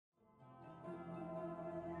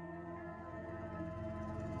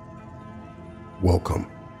Welcome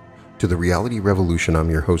to the Reality Revolution. I'm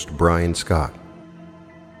your host, Brian Scott.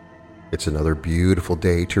 It's another beautiful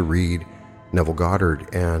day to read Neville Goddard,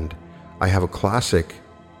 and I have a classic,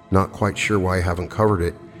 not quite sure why I haven't covered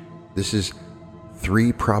it. This is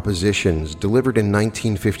 3 Propositions, delivered in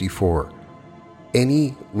 1954.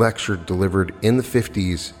 Any lecture delivered in the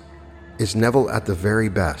 50s is Neville at the very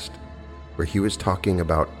best, where he was talking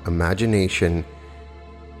about imagination.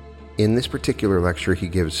 In this particular lecture, he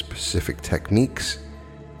gives specific techniques,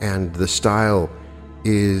 and the style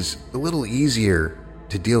is a little easier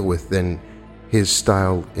to deal with than his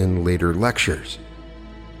style in later lectures.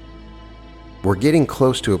 We're getting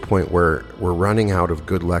close to a point where we're running out of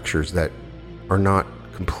good lectures that are not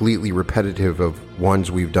completely repetitive of ones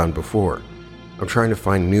we've done before. I'm trying to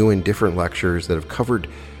find new and different lectures that have covered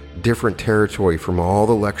different territory from all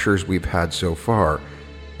the lectures we've had so far,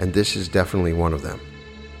 and this is definitely one of them.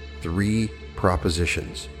 3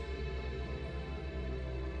 propositions.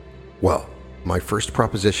 Well, my first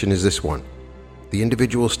proposition is this one. The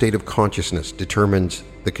individual state of consciousness determines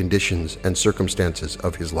the conditions and circumstances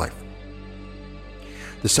of his life.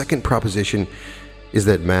 The second proposition is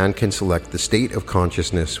that man can select the state of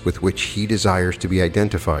consciousness with which he desires to be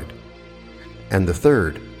identified. And the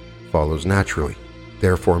third follows naturally.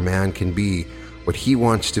 Therefore, man can be what he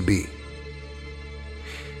wants to be.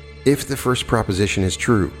 If the first proposition is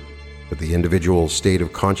true, that the individual's state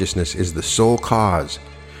of consciousness is the sole cause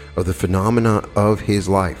of the phenomena of his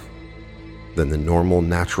life, then the normal,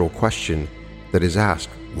 natural question that is asked,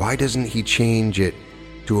 why doesn't he change it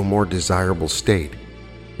to a more desirable state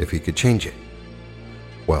if he could change it?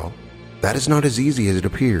 Well, that is not as easy as it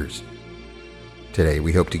appears. Today,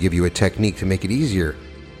 we hope to give you a technique to make it easier,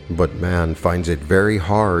 but man finds it very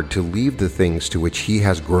hard to leave the things to which he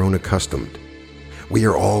has grown accustomed. We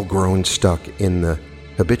are all grown stuck in the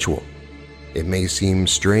habitual. It may seem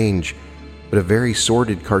strange, but a very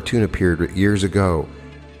sordid cartoon appeared years ago.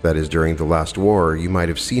 That is, during the last war. You might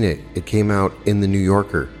have seen it. It came out in the New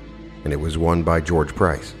Yorker, and it was one by George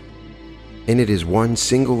Price. In it is one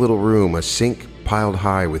single little room, a sink piled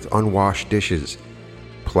high with unwashed dishes,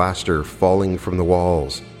 plaster falling from the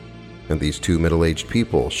walls, and these 2 middle-aged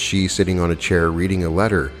people, she sitting on a chair reading a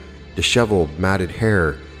letter, disheveled, matted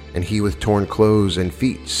hair, and he with torn clothes and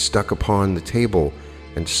feet stuck upon the table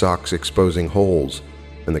and socks exposing holes.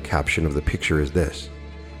 And the caption of the picture is this: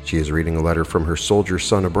 she is reading a letter from her soldier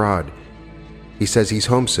son abroad. He says he's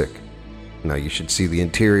homesick. Now you should see the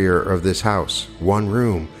interior of this house. 1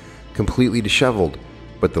 room, completely disheveled,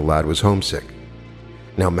 but the lad was homesick.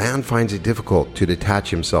 Now man finds it difficult to detach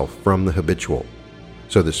himself from the habitual.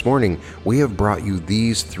 So this morning, we have brought you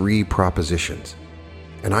these 3 propositions.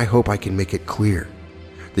 And I hope I can make it clear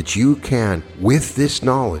that you can, with this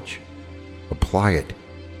knowledge, apply it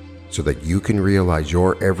so that you can realize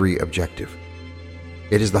your every objective.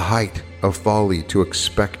 It is the height of folly to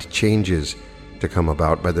expect changes to come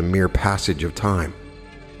about by the mere passage of time.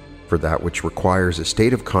 For that which requires a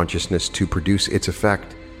state of consciousness to produce its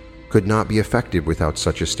effect could not be effected without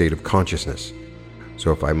such a state of consciousness.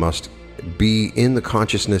 So if I must be in the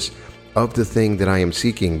consciousness of the thing that I am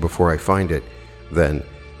seeking before I find it, then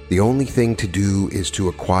the only thing to do is to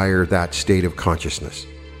acquire that state of consciousness.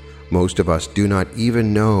 Most of us do not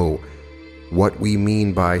even know what we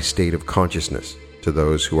mean by state of consciousness. To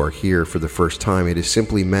those who are here for the first time, it is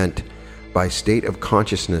simply meant by state of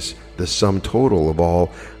consciousness the sum total of all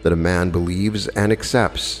that a man believes and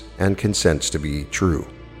accepts and consents to be true.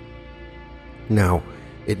 Now,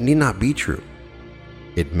 it need not be true.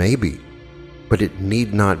 It may be, but it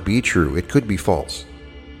need not be true. It could be false.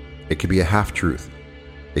 It could be a half-truth.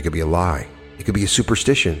 It could be a lie. It could be a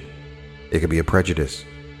superstition. It could be a prejudice.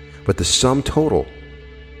 But the sum total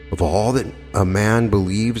of all that a man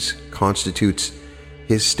believes constitutes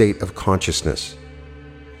his state of consciousness.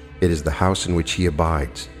 It is the house in which he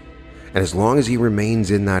abides. And as long as he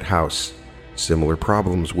remains in that house, similar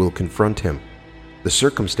problems will confront him. The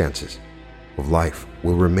circumstances of life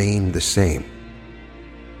will remain the same.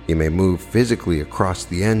 He may move physically across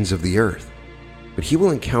the ends of the earth, but he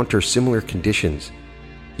will encounter similar conditions.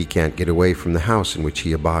 He can't get away from the house in which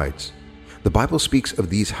he abides. The Bible speaks of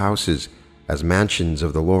these houses as mansions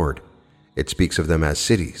of the Lord. It speaks of them as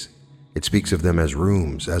cities. It speaks of them as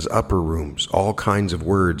rooms, as upper rooms. All kinds of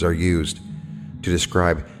words are used to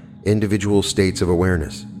describe individual states of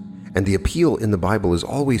awareness. And the appeal in the Bible is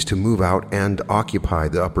always to move out and occupy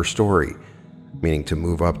the upper story, meaning to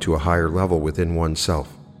move up to a higher level within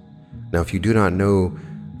oneself. Now, if you do not know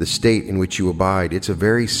the state in which you abide, it's a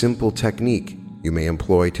very simple technique you may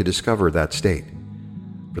employ to discover that state.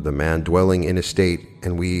 For the man dwelling in a state,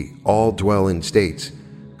 and we all dwell in states,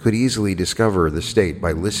 could easily discover the state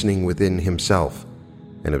by listening within himself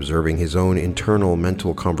and observing his own internal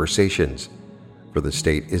mental conversations, for the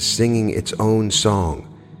state is singing its own song,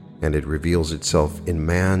 and it reveals itself in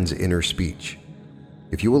man's inner speech.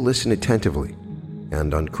 If you will listen attentively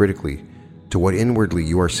and uncritically to what inwardly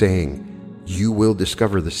you are saying, you will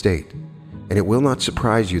discover the state, and it will not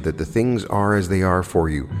surprise you that the things are as they are, for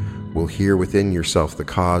you will hear within yourself the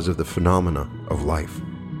cause of the phenomena of life.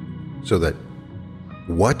 So that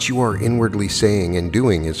what you are inwardly saying and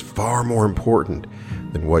doing is far more important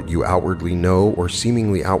than what you outwardly know or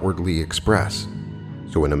seemingly outwardly express.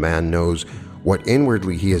 So when a man knows what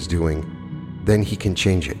inwardly he is doing, then he can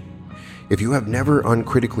change it. If you have never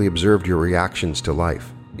uncritically observed your reactions to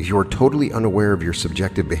life, if you are totally unaware of your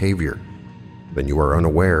subjective behavior, then you are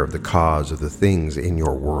unaware of the cause of the things in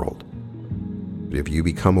your world. But if you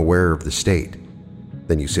become aware of the state,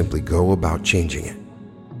 then you simply go about changing it.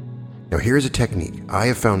 Now here's a technique I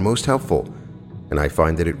have found most helpful, and I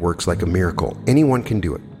find that it works like a miracle. Anyone can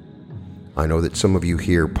do it. I know that some of you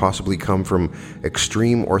here possibly come from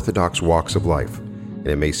extreme orthodox walks of life, and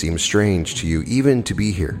it may seem strange to you even to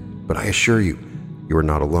be here, but I assure you, you are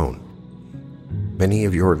not alone. Many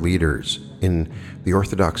of your leaders in the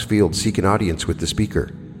orthodox field seek an audience with the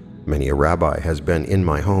speaker. Many a rabbi has been in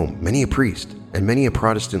my home, many a priest, and many a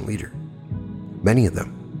Protestant leader. Many of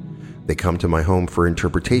them. They come to my home for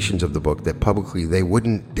interpretations of the book that publicly they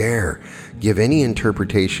wouldn't dare give any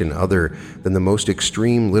interpretation other than the most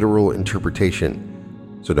extreme literal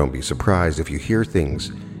interpretation. So don't be surprised if you hear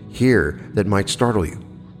things here that might startle you.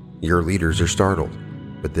 Your leaders are startled,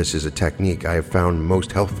 but this is a technique I have found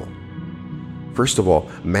most helpful. First of all,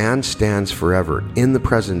 man stands forever in the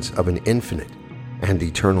presence of an infinite and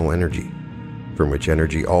eternal energy, from which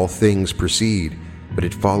energy all things proceed, but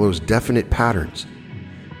it follows definite patterns.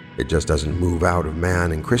 It just doesn't move out of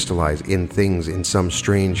man and crystallize in things in some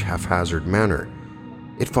strange haphazard manner.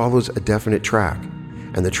 It follows a definite track,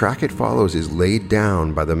 and the track it follows is laid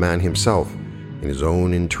down by the man himself in his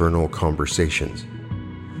own internal conversations.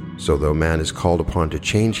 So though man is called upon to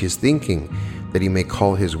change his thinking, that he may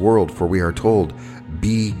call his world, for we are told,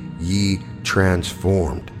 "Be ye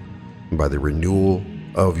transformed by the renewal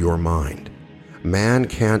of your mind." Man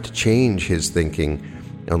can't change his thinking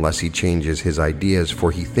unless he changes his ideas,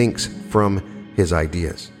 for he thinks from his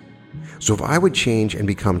ideas. So if I would change and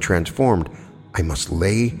become transformed, I must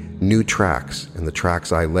lay new tracks, and the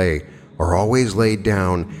tracks I lay are always laid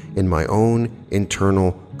down in my own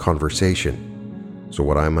internal conversation. So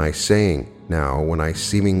what am I saying now when I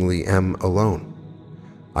seemingly am alone?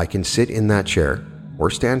 I can sit in that chair, or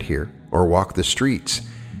stand here, or walk the streets,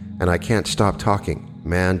 and I can't stop talking.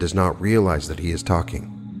 Man does not realize that he is talking,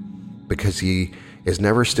 because he is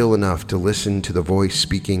never still enough to listen to the voice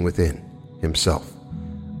speaking within himself.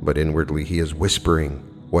 But inwardly he is whispering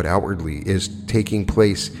what outwardly is taking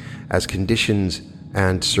place as conditions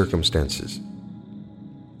and circumstances.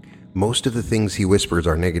 Most of the things he whispers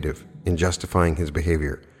are negative in justifying his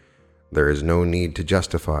behavior. There is no need to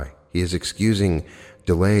justify. He is excusing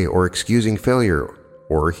delay or excusing failure,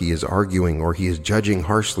 or he is arguing, or he is judging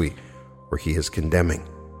harshly, or he is condemning.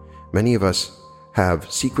 Many of us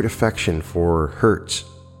have secret affection for hurts.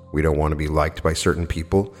 We don't want to be liked by certain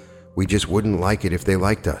people. We just wouldn't like it if they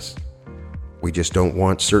liked us. We just don't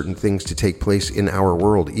want certain things to take place in our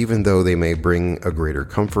world, even though they may bring a greater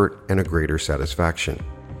comfort and a greater satisfaction.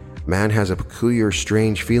 Man has a peculiar,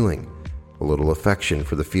 strange feeling, a little affection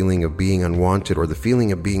for the feeling of being unwanted or the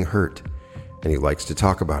feeling of being hurt, and he likes to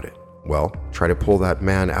talk about it. Well, try to pull that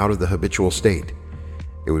man out of the habitual state.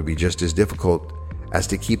 It would be just as difficult as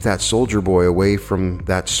to keep that soldier boy away from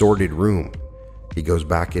that sordid room. He goes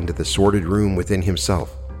back into the sordid room within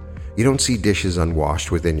himself. You don't see dishes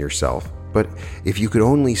unwashed within yourself, but if you could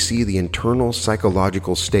only see the internal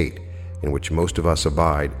psychological state in which most of us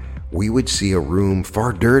abide, we would see a room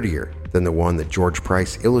far dirtier than the one that George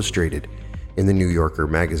Price illustrated in the New Yorker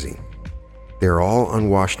magazine. They are all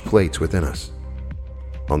unwashed plates within us.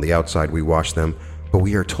 On the outside we wash them, but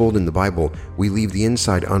we are told in the Bible we leave the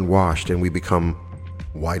inside unwashed and we become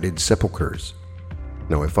whited sepulchres.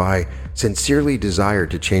 Now, if I sincerely desire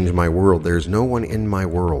to change my world, there is no one in my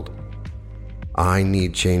world I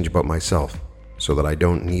need change but myself, so that I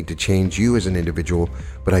don't need to change you as an individual,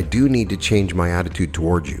 but I do need to change my attitude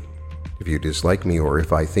towards you. If you dislike me, or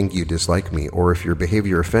if I think you dislike me, or if your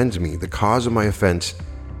behavior offends me, the cause of my offense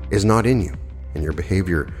is not in you and your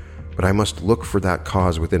behavior, but I must look for that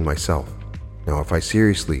cause within myself. Now, if I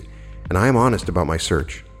seriously, and I am honest about my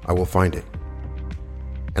search, I will find it.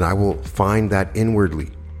 And I will find that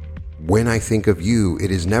inwardly. When I think of you, it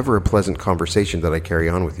is never a pleasant conversation that I carry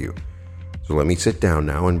on with you. So let me sit down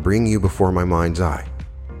now and bring you before my mind's eye.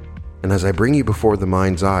 And as I bring you before the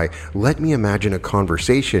mind's eye, let me imagine a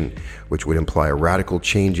conversation which would imply a radical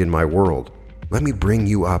change in my world. Let me bring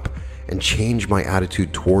you up and change my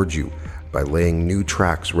attitude towards you by laying new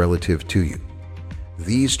tracks relative to you.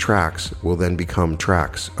 These tracks will then become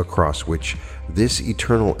tracks across which this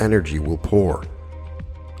eternal energy will pour.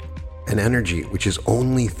 An energy which is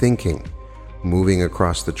only thinking, moving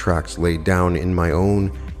across the tracks laid down in my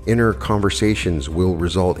own inner conversations will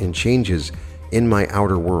result in changes in my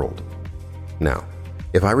outer world. Now,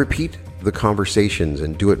 if I repeat the conversations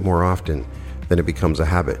and do it more often, then it becomes a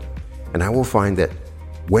habit. And I will find that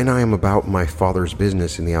when I am about my Father's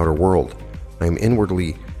business in the outer world, I am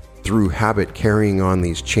inwardly, through habit, carrying on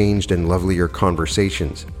these changed and lovelier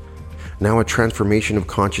conversations. Now a transformation of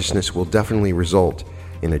consciousness will definitely result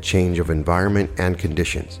in a change of environment and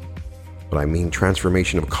conditions. But I mean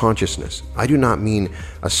transformation of consciousness. I do not mean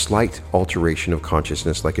a slight alteration of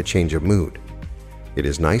consciousness like a change of mood. It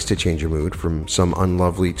is nice to change your mood from some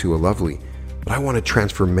unlovely to a lovely, but I want a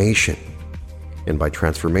transformation. And by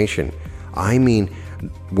transformation, I mean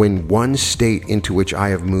when one state into which I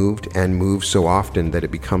have moved and moved so often that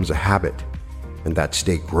it becomes a habit, and that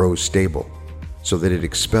state grows stable, so that it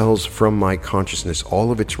expels from my consciousness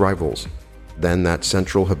all of its rivals, then that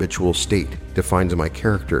central habitual state defines my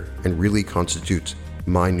character and really constitutes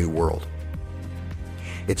my new world.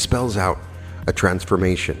 It spells out a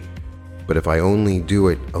transformation. But if I only do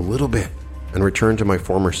it a little bit and return to my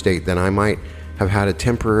former state, then I might have had a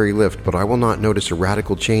temporary lift, but I will not notice a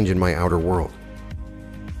radical change in my outer world.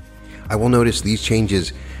 I will notice these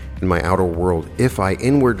changes in my outer world if I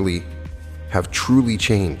inwardly have truly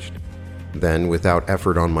changed. Then, without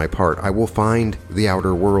effort on my part, I will find the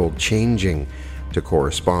outer world changing to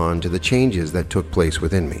correspond to the changes that took place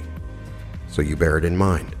within me. So you bear it in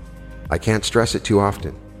mind. I can't stress it too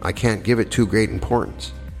often. I can't give it too great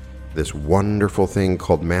importance. This wonderful thing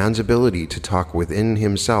called man's ability to talk within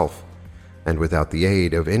himself and without the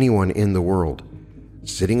aid of anyone in the world.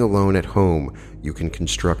 Sitting alone at home, you can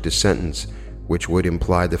construct a sentence which would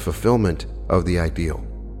imply the fulfillment of the ideal.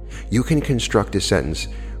 You can construct a sentence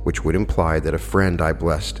which would imply that a friend I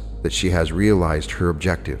blessed, that she has realized her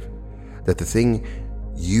objective, that the thing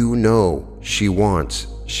you know she wants,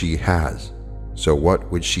 she has. So what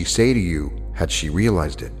would she say to you had she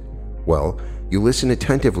realized it? Well, you listen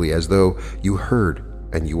attentively as though you heard,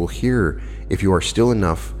 and you will hear, if you are still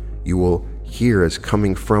enough, you will hear as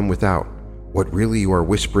coming from without, what really you are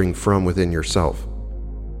whispering from within yourself.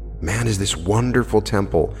 Man is this wonderful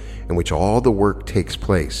temple in which all the work takes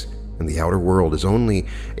place, and the outer world is only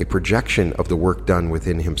a projection of the work done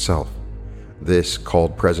within himself. This,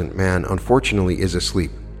 called present man, unfortunately is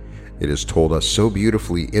asleep. It is told us so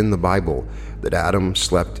beautifully in the Bible that Adam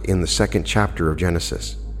slept in the 2nd chapter of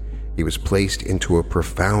Genesis. He was placed into a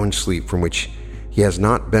profound sleep from which he has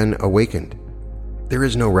not been awakened. There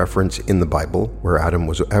is no reference in the Bible where Adam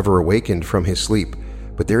was ever awakened from his sleep,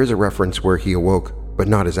 but there is a reference where he awoke, but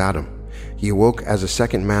not as Adam. He awoke as a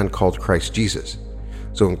second man called Christ Jesus.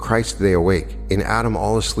 So in Christ they awake, in Adam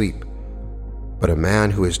all asleep. But a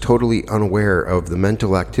man who is totally unaware of the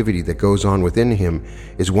mental activity that goes on within him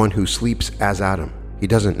is one who sleeps as Adam. He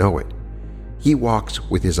doesn't know it. He walks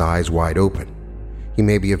with his eyes wide open. He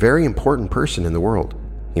may be a very important person in the world.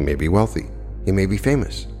 He may be wealthy. He may be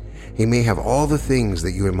famous. He may have all the things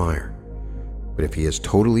that you admire. But if he is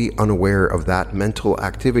totally unaware of that mental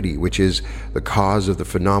activity which is the cause of the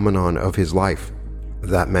phenomenon of his life,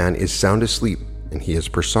 that man is sound asleep, and he is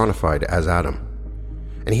personified as Adam.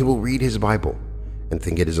 And he will read his Bible and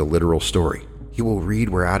think it is a literal story. He will read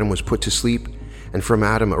where Adam was put to sleep, and from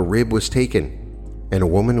Adam a rib was taken, and a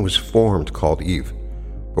woman was formed called Eve.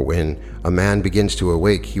 But when a man begins to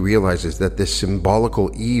awake, he realizes that this symbolical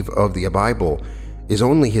Eve of the Bible is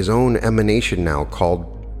only his own emanation now,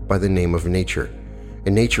 called by the name of nature.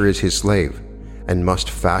 And nature is his slave, and must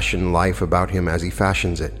fashion life about him as he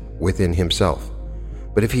fashions it within himself.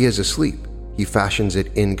 But if he is asleep, he fashions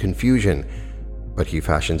it in confusion, but he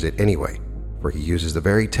fashions it anyway, for he uses the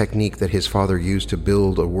very technique that his father used to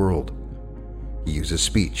build a world. He uses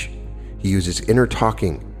speech. He uses inner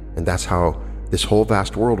talking, and that's how this whole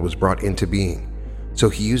vast world was brought into being. So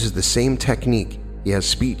he uses the same technique. He has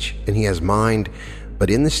speech and he has mind, but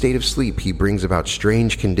in the state of sleep he brings about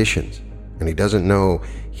strange conditions, and he doesn't know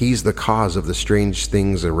he's the cause of the strange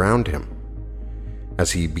things around him.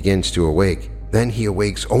 As he begins to awake, then he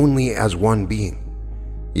awakes only as one being.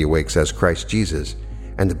 He awakes as Christ Jesus,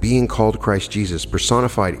 and the being called Christ Jesus,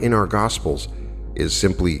 personified in our Gospels, is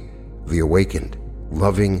simply the awakened,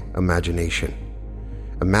 loving imagination.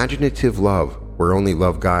 Imaginative love, where only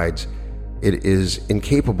love guides, it is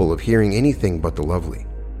incapable of hearing anything but the lovely.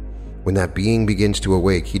 When that being begins to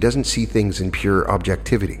awake, he doesn't see things in pure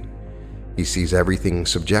objectivity. He sees everything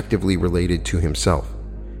subjectively related to himself.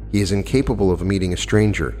 He is incapable of meeting a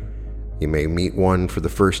stranger. He may meet one for the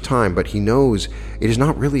first time, but he knows it is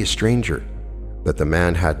not really a stranger, that the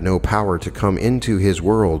man had no power to come into his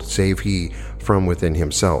world save he from within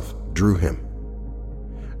himself drew him.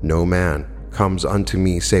 No man comes unto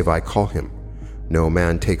me save I call him. No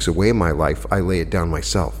man takes away my life, I lay it down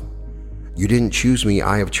myself. You didn't choose me,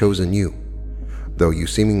 I have chosen you. Though you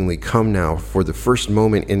seemingly come now for the first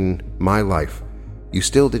moment in my life, you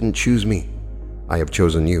still didn't choose me. I have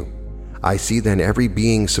chosen you. I see then every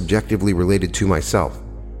being subjectively related to myself.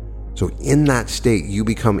 So in that state, you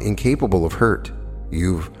become incapable of hurt.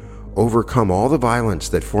 You've overcome all the violence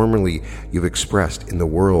that formerly you've expressed in the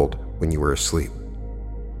world when you were asleep.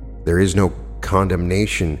 There is no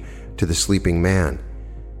condemnation to the sleeping man.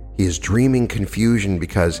 He is dreaming confusion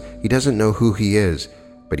because he doesn't know who he is,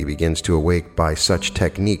 but he begins to awake by such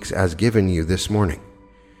techniques as given you this morning.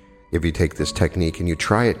 If you take this technique and you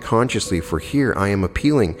try it consciously, for here I am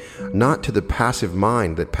appealing not to the passive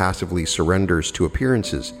mind that passively surrenders to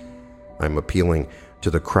appearances. I'm appealing to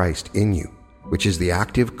the Christ in you, which is the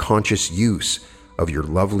active conscious use of your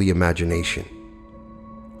lovely imagination.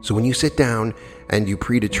 So when you sit down and you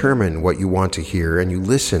predetermine what you want to hear and you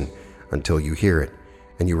listen until you hear it,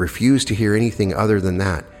 and you refuse to hear anything other than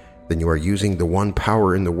that, then you are using the one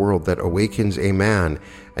power in the world that awakens a man,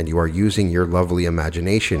 and you are using your lovely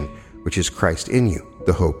imagination, which is Christ in you,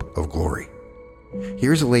 the hope of glory.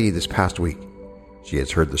 Here's a lady this past week. She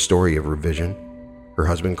has heard the story of revision. Her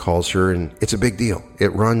husband calls her, and it's a big deal.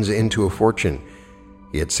 It runs into a fortune.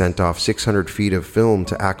 He had sent off 600 feet of film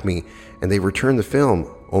to Acme, and they returned the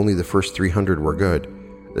film. Only the first 300 were good.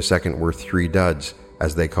 The second were 3 duds,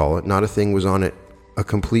 as they call it. Not a thing was on it, a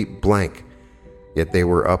complete blank. Yet they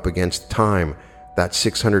were up against time. That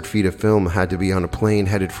 600 feet of film had to be on a plane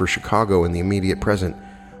headed for Chicago in the immediate present,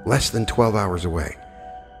 less than 12 hours away.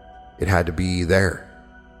 It had to be there.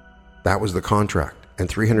 That was the contract. And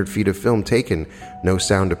 300 feet of film taken, no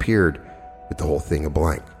sound appeared, with the whole thing a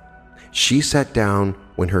blank. She sat down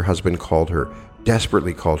when her husband called her,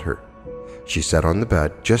 desperately called her. She sat on the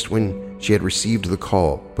bed just when she had received the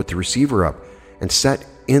call, put the receiver up, and sat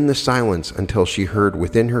in the silence until she heard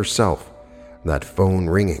within herself that phone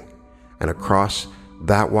ringing, and across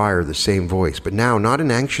that wire the same voice, but now not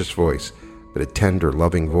an anxious voice, but a tender,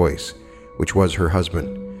 loving voice, which was her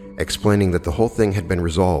husband, explaining that the whole thing had been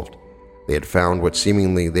resolved. They had found what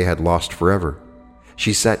seemingly they had lost forever.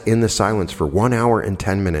 She sat in the silence for 1 hour and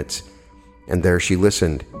 10 minutes, and there she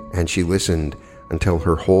listened until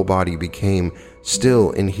her whole body became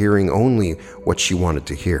still in hearing only what she wanted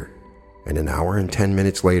to hear. And an hour and 10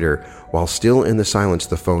 minutes later, while still in the silence,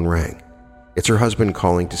 the phone rang. It's her husband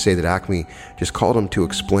calling to say that Acme just called him to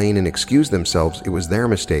explain and excuse themselves. It was their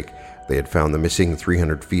mistake. They had found the missing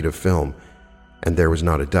 300 feet of film, and there was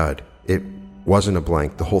not a dud. It wasn't a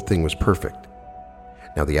blank. The whole thing was perfect.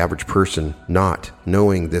 Now, the average person, not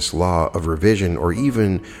knowing this law of revision, or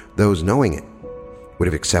even those knowing it, would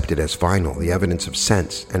have accepted as final the evidence of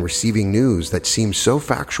sense, and receiving news that seemed so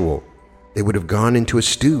factual, they would have gone into a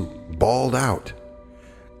stew, bawled out.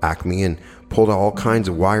 Acme and pulled all kinds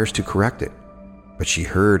of wires to correct it. But she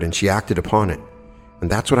heard and she acted upon it. And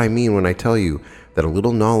that's what I mean when I tell you that a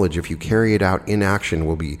little knowledge, if you carry it out in action,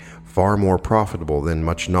 will be far more profitable than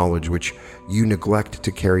much knowledge which you neglect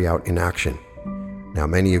to carry out in action. Now,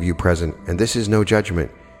 many of you present, and this is no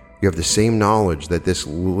judgment, you have the same knowledge that this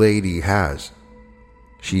lady has.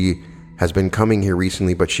 She has been coming here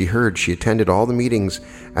recently, but she attended all the meetings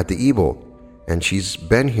at the Ebel, and she's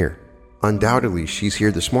been here. Undoubtedly, she's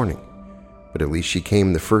here this morning. But at least she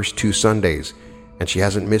came the first 2 Sundays, and she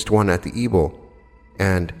hasn't missed one at the Ebel.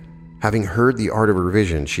 And having heard the art of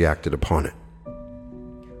revision, she acted upon it.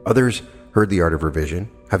 Others heard the art of revision.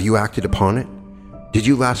 Have you acted upon it? Did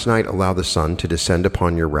you last night allow the sun to descend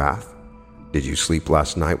upon your wrath? Did you sleep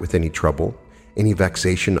last night with any trouble, any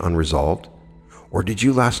vexation unresolved? Or did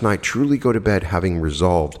you last night truly go to bed having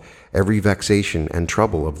resolved every vexation and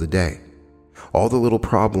trouble of the day? All the little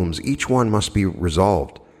problems, each one must be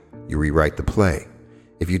resolved. You rewrite the play.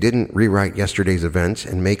 If you didn't rewrite yesterday's events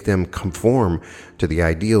and make them conform to the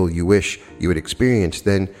ideal you wish you had experienced,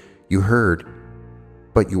 then you heard,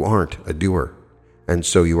 but you aren't a doer. And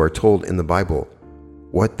so you are told in the Bible,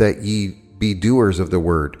 "What that ye be doers of the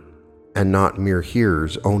word, and not mere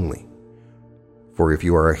hearers only." For if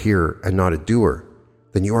you are a hearer and not a doer,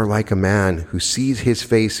 then you are like a man who sees his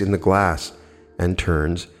face in the glass and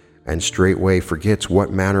turns and straightway forgets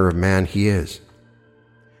what manner of man he is.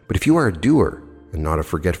 But if you are a doer and not a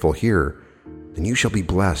forgetful hearer, then you shall be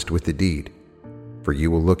blessed with the deed. For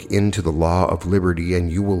you will look into the law of liberty,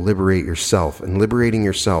 and you will liberate yourself, and liberating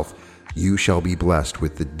yourself, you shall be blessed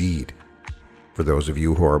with the deed. For those of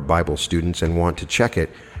you who are Bible students and want to check it,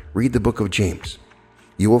 read the book of James.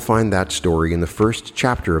 You will find that story in the first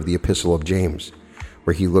chapter of the Epistle of James,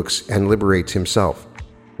 where he looks and liberates himself.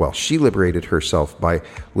 Well, she liberated herself by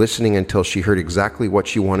listening until she heard exactly what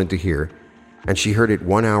she wanted to hear, and she heard it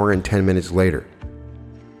 1 hour and 10 minutes later.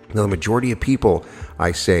 Now, the majority of people,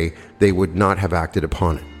 I say, they would not have acted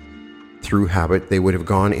upon it. Through habit, they would have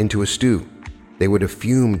gone into a stew. They would have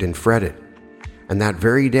fumed and fretted. And that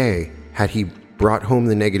very day, had he brought home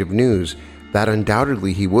the negative news, that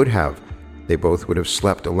undoubtedly he would have, they both would have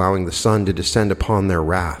slept, allowing the sun to descend upon their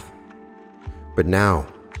wrath. But now,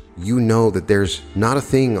 you know that there's not a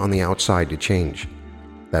thing on the outside to change.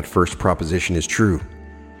 That first proposition is true,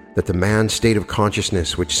 that the man's state of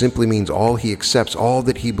consciousness, which simply means all he accepts, all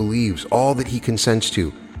that he believes, all that he consents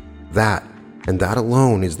to, that and that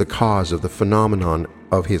alone is the cause of the phenomenon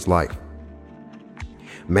of his life.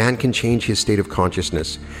 Man can change his state of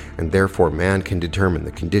consciousness, and therefore man can determine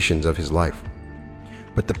the conditions of his life.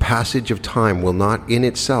 But the passage of time will not in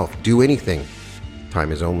itself do anything.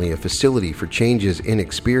 Time is only a facility for changes in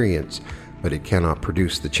experience, but it cannot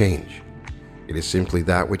produce the change. It is simply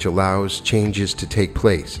that which allows changes to take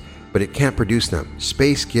place, but it can't produce them.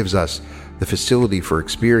 Space gives us the facility for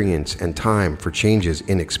experience and time for changes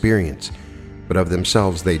in experience, but of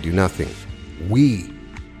themselves they do nothing. We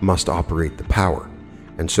must operate the power,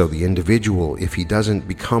 and so the individual, if he doesn't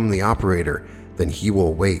become the operator, then he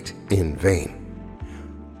will wait in vain.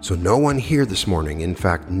 So no one here this morning, in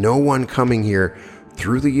fact, no one coming here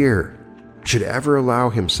through the year, should ever allow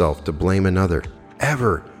himself to blame another,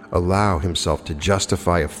 ever allow himself to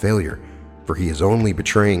justify a failure, for he is only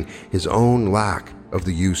betraying his own lack of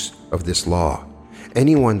the use of this law.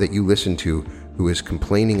 Anyone that you listen to who is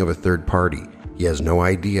complaining of a third party, he has no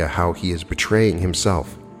idea how he is betraying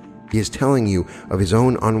himself. He is telling you of his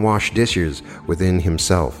own unwashed dishes within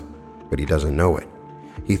himself, but he doesn't know it.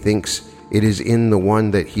 He thinks it is in the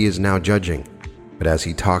one that he is now judging. But as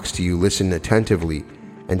he talks to you, listen attentively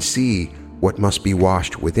and see what must be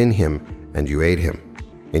washed within him, and you aid him.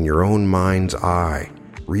 In your own mind's eye,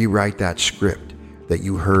 rewrite that script that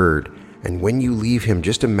you heard, and when you leave him,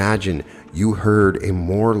 just imagine you heard a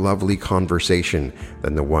more lovely conversation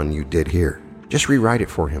than the one you did hear. Just rewrite it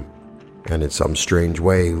for him, and in some strange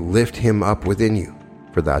way, lift him up within you,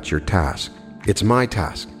 for that's your task. It's my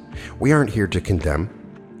task. We aren't here to condemn.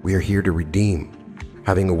 We are here to redeem.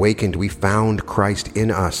 Having awakened, we found Christ in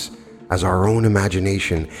us as our own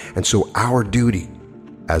imagination, and so our duty,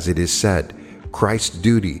 as it is said, Christ's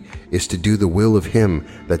duty is to do the will of him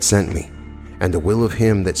that sent me. And the will of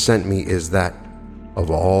him that sent me is that of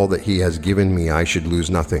all that he has given me I should lose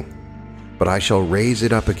nothing, but I shall raise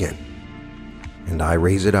it up again. And I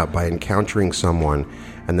raise it up by encountering someone,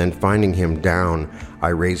 and then finding him down, I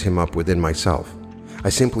raise him up within myself. I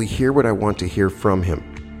simply hear what I want to hear from him.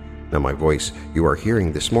 Now my voice you are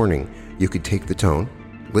hearing this morning, you could take the tone,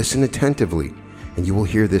 listen attentively, and you will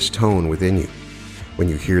hear this tone within you. When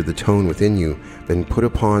you hear the tone within you, then put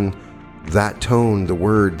upon that tone the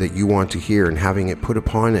word that you want to hear, and having it put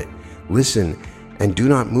upon it, listen and do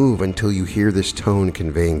not move until you hear this tone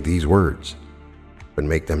conveying these words, but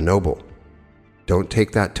make them noble. Don't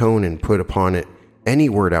take that tone and put upon it any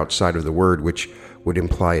word outside of the word which would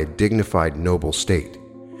imply a dignified, noble state,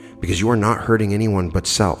 because you are not hurting anyone but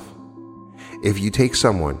self. If you take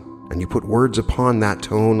someone and you put words upon that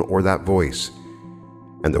tone or that voice,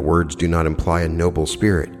 and the words do not imply a noble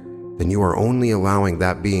spirit, then you are only allowing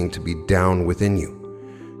that being to be down within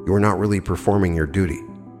you. You are not really performing your duty.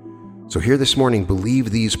 So here this morning,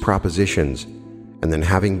 believe these propositions, and then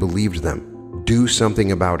having believed them, do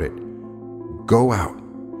something about it. Go out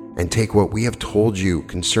and take what we have told you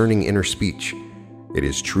concerning inner speech. It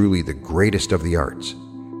is truly the greatest of the arts.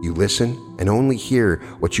 You listen and only hear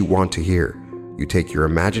what you want to hear. You take your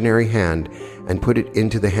imaginary hand and put it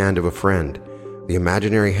into the hand of a friend, the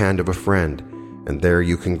imaginary hand of a friend, and there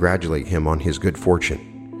you congratulate him on his good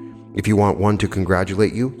fortune. If you want one to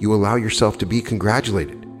congratulate you, you allow yourself to be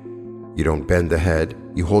congratulated. You don't bend the head,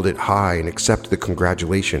 you hold it high and accept the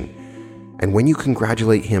congratulation. And when you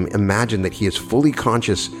congratulate him, imagine that he is fully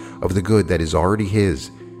conscious of the good that is already his,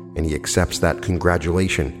 and he accepts that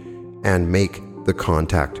congratulation, and make the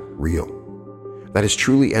contact real. That is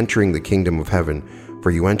truly entering the kingdom of heaven,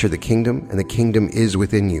 for you enter the kingdom, and the kingdom is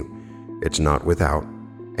within you. It's not without.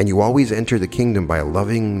 And you always enter the kingdom by a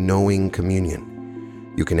loving, knowing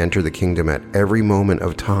communion. You can enter the kingdom at every moment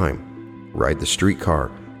of time. Ride the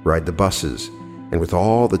streetcar, ride the buses, and with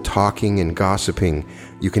all the talking and gossiping,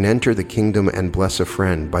 you can enter the kingdom and bless a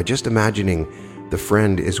friend by just imagining the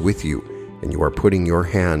friend is with you, and you are putting your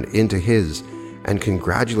hand into his and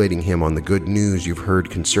congratulating him on the good news you've heard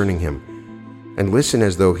concerning him. And listen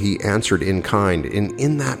as though he answered in kind, and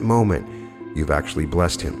in that moment, you've actually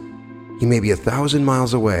blessed him. He may be 1,000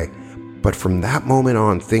 miles away, but from that moment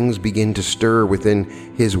on, things begin to stir within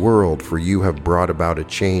his world, for you have brought about a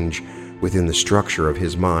change within the structure of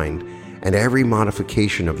his mind, and every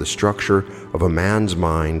modification of the structure of a man's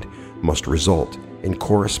mind must result in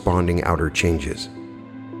corresponding outer changes.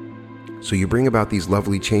 So you bring about these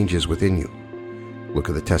lovely changes within you. Look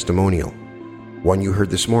at the testimonial. One you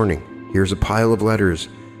heard this morning. Here's a pile of letters,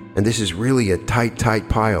 and this is really a tight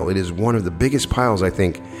pile. It is one of the biggest piles, I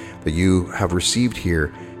think, that you have received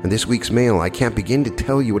here. And this week's mail, I can't begin to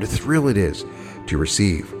tell you what a thrill it is to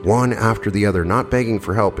receive, one after the other, not begging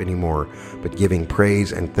for help anymore, but giving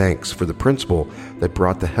praise and thanks for the principle that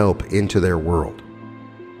brought the help into their world.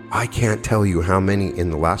 I can't tell you how many in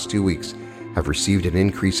the last 2 weeks have received an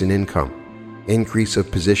increase in income, increase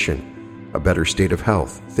of position, a better state of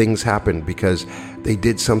health. Things happened because they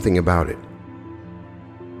did something about it.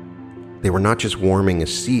 They were not just warming a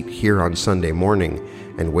seat here on Sunday morning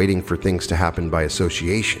and waiting for things to happen by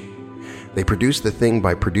association. They produced the thing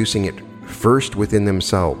by producing it first within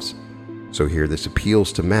themselves. So here this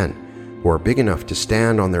appeals to men who are big enough to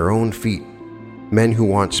stand on their own feet, men who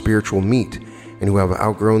want spiritual meat and who have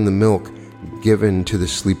outgrown the milk given to the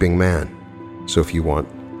sleeping man. So if you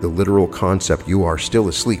want the literal concept, you are still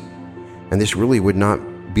asleep. And this really would not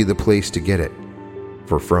be the place to get it.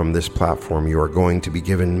 For from this platform you are going to be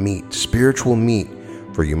given meat, spiritual meat,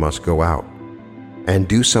 for you must go out and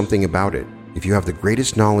do something about it. If you have the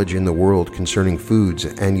greatest knowledge in the world concerning foods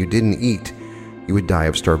and you didn't eat, you would die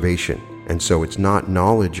of starvation. And so it's not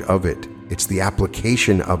knowledge of it, it's the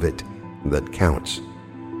application of it that counts.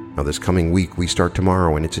 Now this coming week we start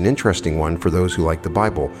tomorrow, and it's an interesting one for those who like the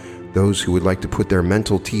Bible, those who would like to put their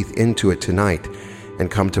mental teeth into it tonight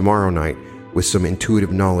and come tomorrow night with some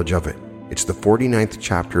intuitive knowledge of it. It's the 49th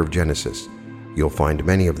chapter of Genesis. You'll find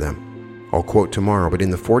many of them. I'll quote tomorrow, but in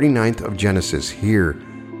the 49th of Genesis, here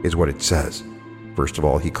is what it says. First of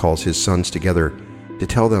all, he calls his sons together to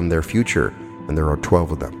tell them their future, and there are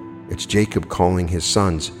 12 of them. It's Jacob calling his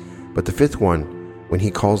sons, but the fifth one, when he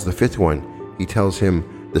calls the fifth one, he tells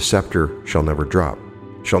him, the scepter shall never drop,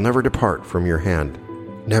 shall never depart from your hand.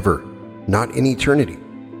 Never, not in eternity.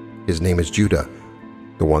 His name is Judah,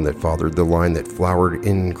 the one that fathered the line that flowered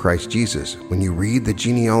in Christ Jesus. When you read the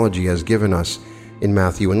genealogy as given us in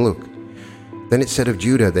Matthew and Luke, then it said of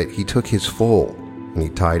Judah that he took his foal and he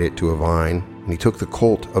tied it to a vine, and he took the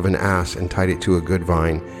colt of an ass and tied it to a good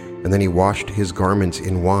vine, and then he washed his garments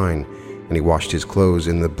in wine, and he washed his clothes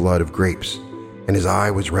in the blood of grapes, and his eye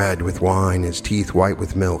was red with wine, his teeth white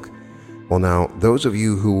with milk. Well, now, those of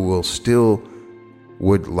you who will still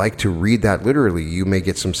would like to read that literally, you may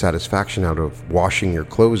get some satisfaction out of washing your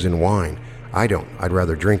clothes in wine. I don't. I'd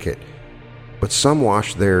rather drink it. But some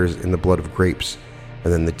wash theirs in the blood of grapes,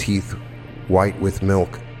 and then the teeth white with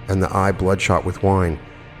milk, and the eye bloodshot with wine.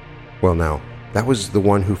 Well, now, that was the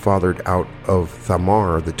one who fathered out of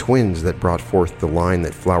Thamar the twins that brought forth the line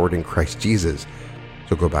that flowered in Christ Jesus.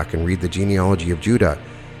 So go back and read the genealogy of Judah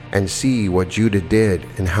and see what Judah did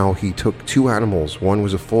and how he took two animals. One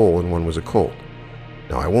was a foal and one was a colt.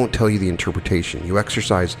 Now, I won't tell you the interpretation. You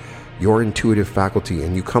exercise your intuitive faculty,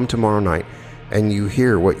 and you come tomorrow night and you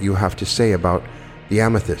hear what you have to say about the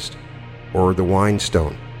amethyst or the wine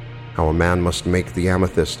stone, how a man must make the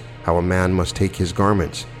amethyst, how a man must take his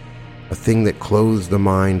garments, a thing that clothes the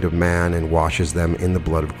mind of man and washes them in the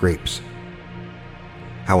blood of grapes.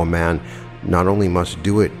 How a man not only must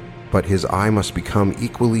do it, but his eye must become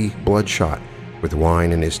equally bloodshot with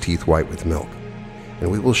wine and his teeth white with milk. And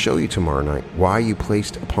we will show you tomorrow night why you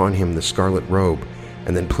placed upon him the scarlet robe,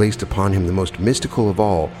 and then placed upon him the most mystical of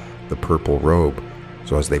all, the purple robe.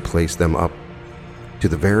 So as they placed them up to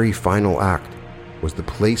the very final act was the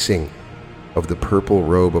placing of the purple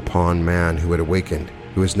robe upon man who had awakened,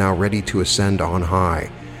 who is now ready to ascend on high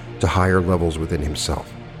to higher levels within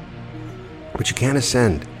himself. But you can't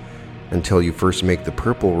ascend until you first make the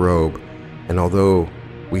purple robe, and although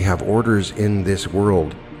we have orders in this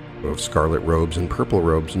world of scarlet robes and purple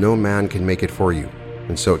robes, no man can make it for you,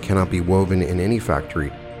 and so it cannot be woven in any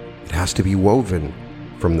factory. It has to be woven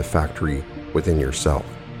from the factory within yourself.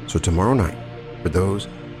 So tomorrow night, for those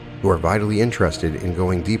who are vitally interested in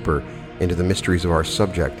going deeper into the mysteries of our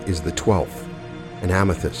subject, is the 12th, an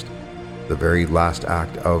amethyst, the very last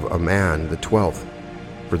act of a man, the 12th,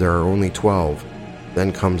 for there are only 12.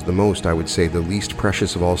 Then comes the most, I would say, the least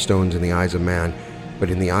precious of all stones in the eyes of man, but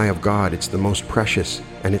in the eye of God it's the most precious,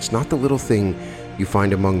 and it's not the little thing you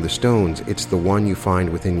find among the stones, it's the one you find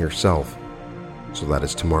within yourself. So that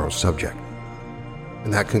is tomorrow's subject.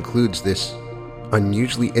 And that concludes this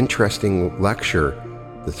unusually interesting lecture,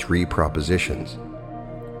 The Three Propositions.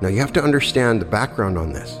 Now you have to understand the background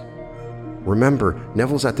on this. Remember,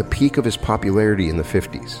 Neville's at the peak of his popularity in the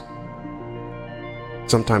 50s.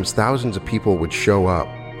 Sometimes thousands of people would show up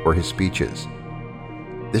for his speeches.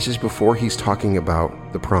 This is before he's talking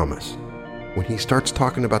about the promise. When he starts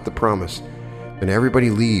talking about the promise, then everybody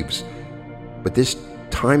leaves. But this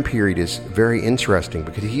time period is very interesting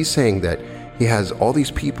because he's saying that he has all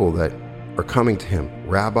these people that are coming to him,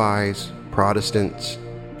 rabbis, Protestants,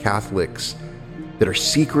 Catholics, that are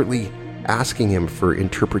secretly asking him for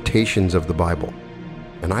interpretations of the Bible.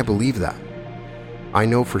 And I believe that. I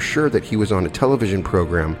know for sure that he was on a television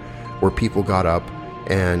program where people got up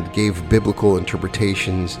and gave biblical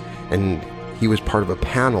interpretations, and he was part of a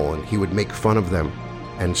panel and he would make fun of them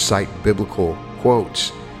and cite biblical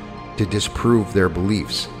quotes to disprove their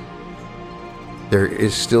beliefs. There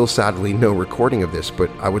is still sadly no recording of this, but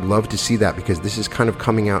I would love to see that because this is kind of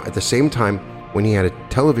coming out at the same time when he had a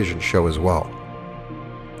television show as well.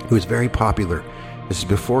 He was very popular. This is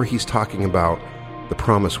before he's talking about the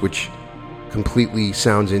promise, which completely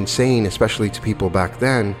sounds insane, especially to people back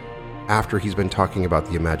then, after he's been talking about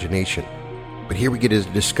the imagination. But here we get a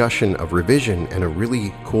discussion of revision and a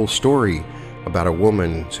really cool story about a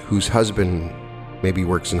woman whose husband maybe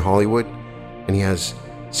works in Hollywood, and he has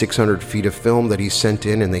 600 feet of film that he's sent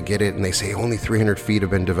in, and they get it and they say only 300 feet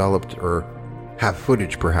have been developed or have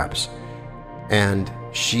footage perhaps. And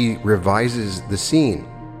she revises the scene,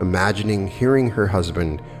 imagining hearing her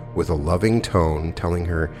husband with a loving tone telling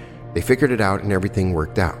her they figured it out and everything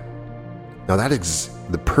worked out. Now that is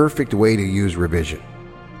the perfect way to use revision.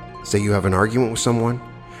 Say you have an argument with someone,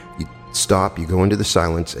 you stop, you go into the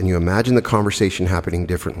silence, and you imagine the conversation happening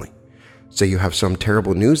differently. Say you have some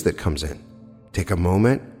terrible news that comes in. Take a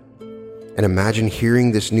moment and imagine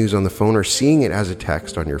hearing this news on the phone or seeing it as a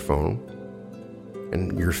text on your phone,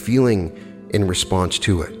 and you're feeling in response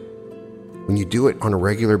to it. When you do it on a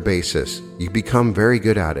regular basis, you become very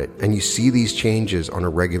good at it, and you see these changes on a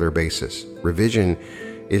regular basis. Revision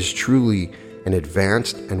is truly an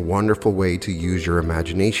advanced and wonderful way to use your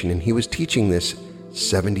imagination, and he was teaching this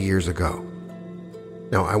 70 years ago.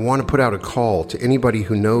 Now, I want to put out a call to anybody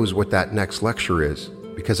who knows what that next lecture is,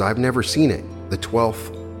 because I've never seen it. The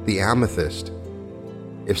 12th, the Amethyst.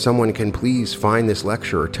 If someone can please find this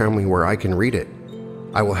lecture or tell me where I can read it,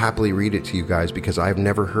 I will happily read it to you guys because I've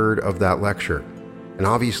never heard of that lecture. And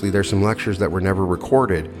obviously there's some lectures that were never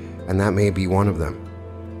recorded, and that may be one of them.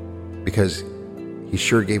 Because he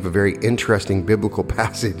sure gave a very interesting biblical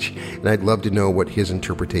passage, and I'd love to know what his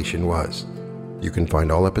interpretation was. You can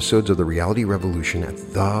find all episodes of The Reality Revolution at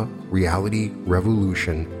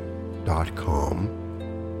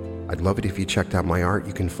therealityrevolution.com. I'd love it if you checked out my art.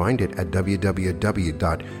 You can find it at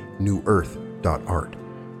www.newearth.art.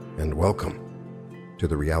 And welcome to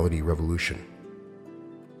The Reality Revolution.